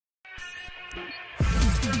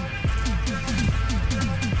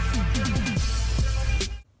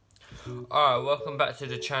Alright, welcome back to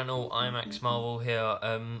the channel. I'm Max Marvel here.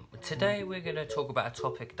 Today we're going to talk about a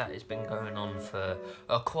topic that has been going on for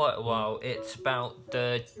quite a while. It's about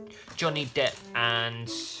the Johnny Depp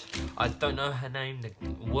and I don't know her name, the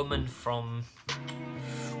woman from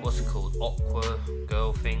what's it called, Aqua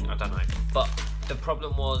Girl thing, I don't know. But the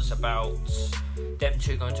problem was about them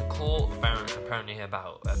two going to court, apparently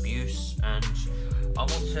about abuse, and I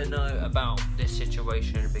want to know about this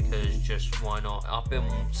situation because just why not? I've been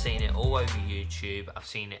seeing it all over YouTube, I've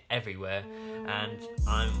seen it everywhere, and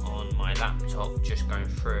I'm on my laptop just going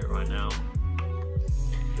through it right now.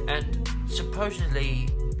 And supposedly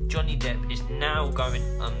Johnny Depp is now going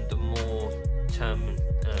under more term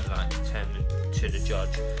to the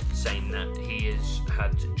judge, saying that he has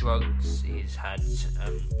had drugs, he's had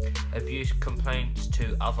abuse complaints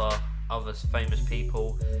to other famous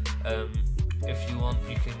people. If you want,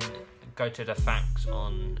 you can go to the facts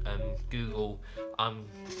on Google. I'm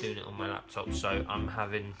doing it on my laptop, so I'm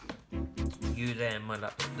having you there and my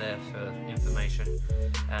laptop there for information.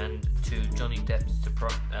 And to Johnny Depp's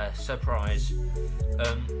surprise,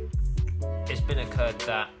 it's been occurred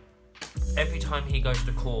that every time he goes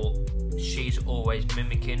to court, she's always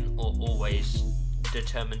mimicking or always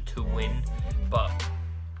determined to win. But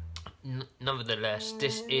nevertheless,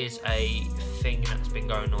 this is a thing that's been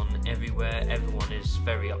going on everywhere. Everyone is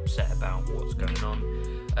very upset about what's going on.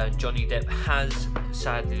 Johnny Depp has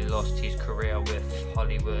sadly lost his career with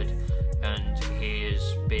Hollywood, and he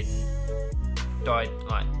has been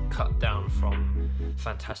cut down from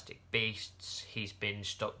Fantastic Beasts. He's been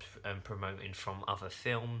stopped promoting from other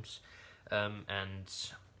films, and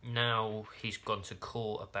now he's gone to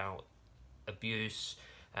court about abuse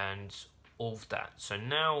and all of that. So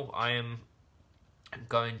now I am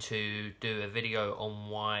going to do a video on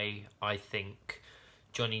why I think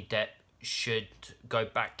Johnny Depp should go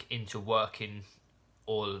back into working,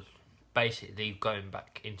 or basically going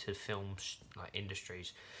back into films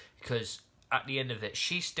industries, because at the end of it,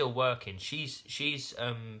 she's still working. She's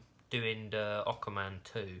doing the Aquaman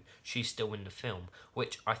 2. She's still in the film,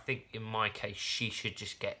 which I think in my case she should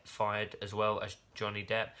just get fired as well as Johnny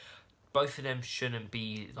Depp. Both of them shouldn't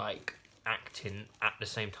be acting at the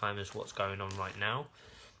same time as what's going on right now.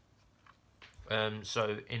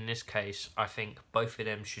 So in this case, I think both of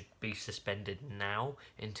them should be suspended now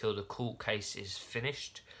until the court case is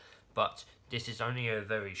finished. But this is only a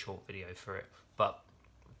very short video for it. But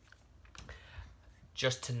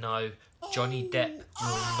just to know, Johnny Depp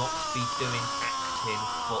will not be doing acting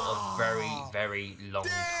for a very, very long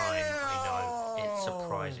time. I know, it's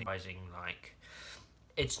surprising.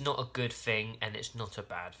 It's not a good thing and it's not a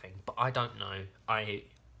bad thing, but I don't know. I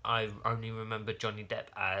only remember Johnny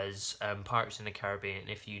Depp as Pirates in the Caribbean,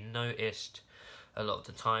 if you noticed, a lot of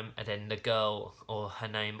the time. And then the girl, or her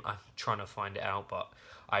name, I'm trying to find it out, but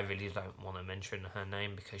I really don't want to mention her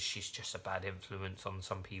name because she's just a bad influence on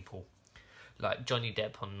some people. Like Johnny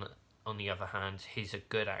Depp, on the other hand, he's a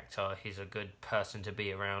good actor, he's a good person to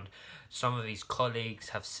be around. Some of his colleagues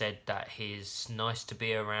have said that he's nice to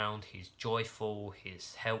be around, he's joyful,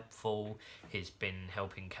 he's helpful, he's been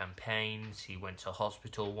helping campaigns, he went to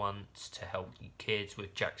hospital once to help kids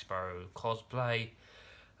with Jack Sparrow cosplay.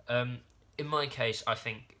 In my case, I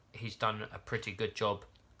think he's done a pretty good job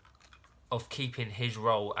of keeping his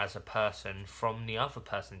role as a person from the other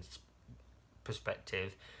person's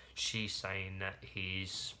perspective. She's saying that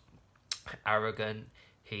he's arrogant,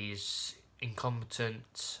 he's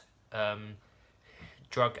incompetent,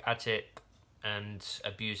 drug addict and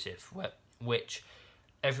abusive, which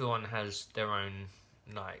everyone has their own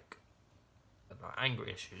anger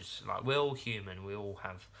issues. We're all human, we all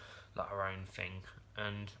have our own thing,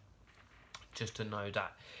 and just to know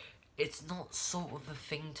that it's not sort of a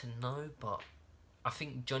thing to know, but I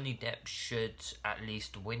think Johnny Depp should at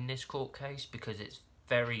least win this court case, because it's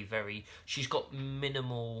very, she's got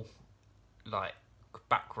minimal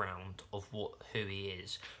background of who he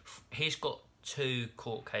is. He's got 2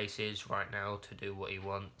 court cases right now to do what he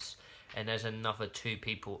wants, and there's another 2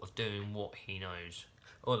 people of doing what he knows,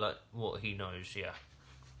 or what he knows, yeah.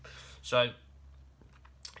 So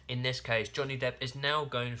in this case, Johnny Depp is now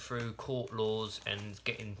going through court laws and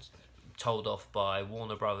getting told off by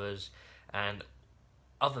Warner Brothers and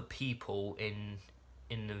other people in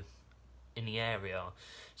the area,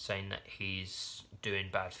 saying that he's doing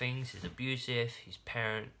bad things, he's abusive, his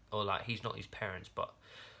parent, or he's not his parents, but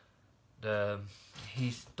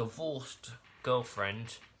his divorced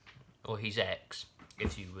girlfriend, or his ex,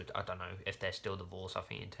 if you would, I don't know if they're still divorced. I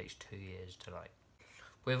think it takes 2 years to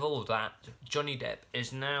with all that, Johnny Depp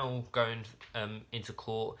is now going into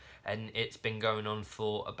court, and it's been going on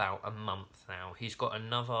for about a month now. He's got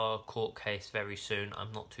another court case very soon.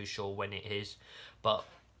 I'm not too sure when it is, but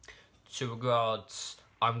to regards,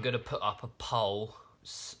 I'm gonna put up a poll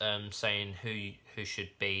saying who should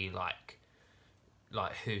be like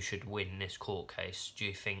who should win this court case. Do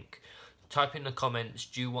you think? Type in the comments.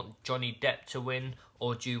 Do you want Johnny Depp to win,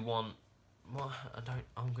 or do you want? Well,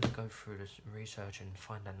 I'm gonna go through this research and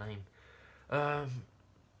find a name.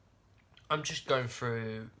 I'm just going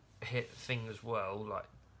through hit thing as well, like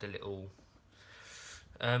the little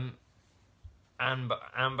Amber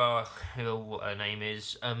Hill, what her name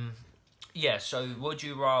is. Yeah. So, would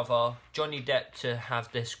you rather Johnny Depp to have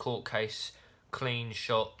this court case clean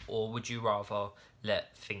shot, or would you rather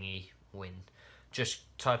let Thingy win? Just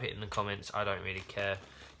type it in the comments. I don't really care.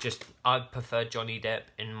 I prefer Johnny Depp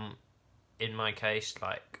in my case.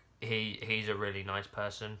 Like, he's a really nice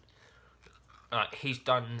person. Like, he's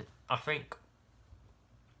done, I think,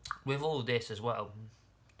 with all this as well,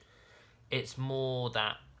 it's more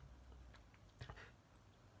that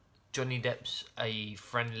Johnny Depp's a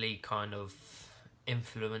friendly kind of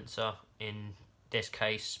influencer in this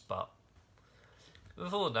case, but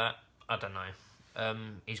with all that, I don't know.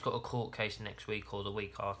 He's got a court case next week or the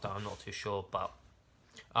week after, I'm not too sure, but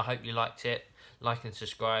I hope you liked it. Like and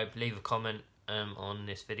subscribe, leave a comment on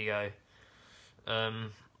this video.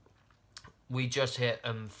 We just hit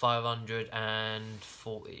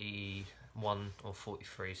 541 or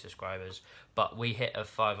 43 subscribers, but we hit a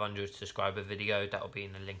 500 subscriber video. That'll be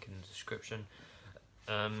in the link in the description.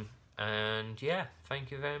 And yeah,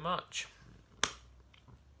 thank you very much.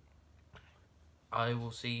 I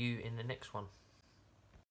will see you in the next one.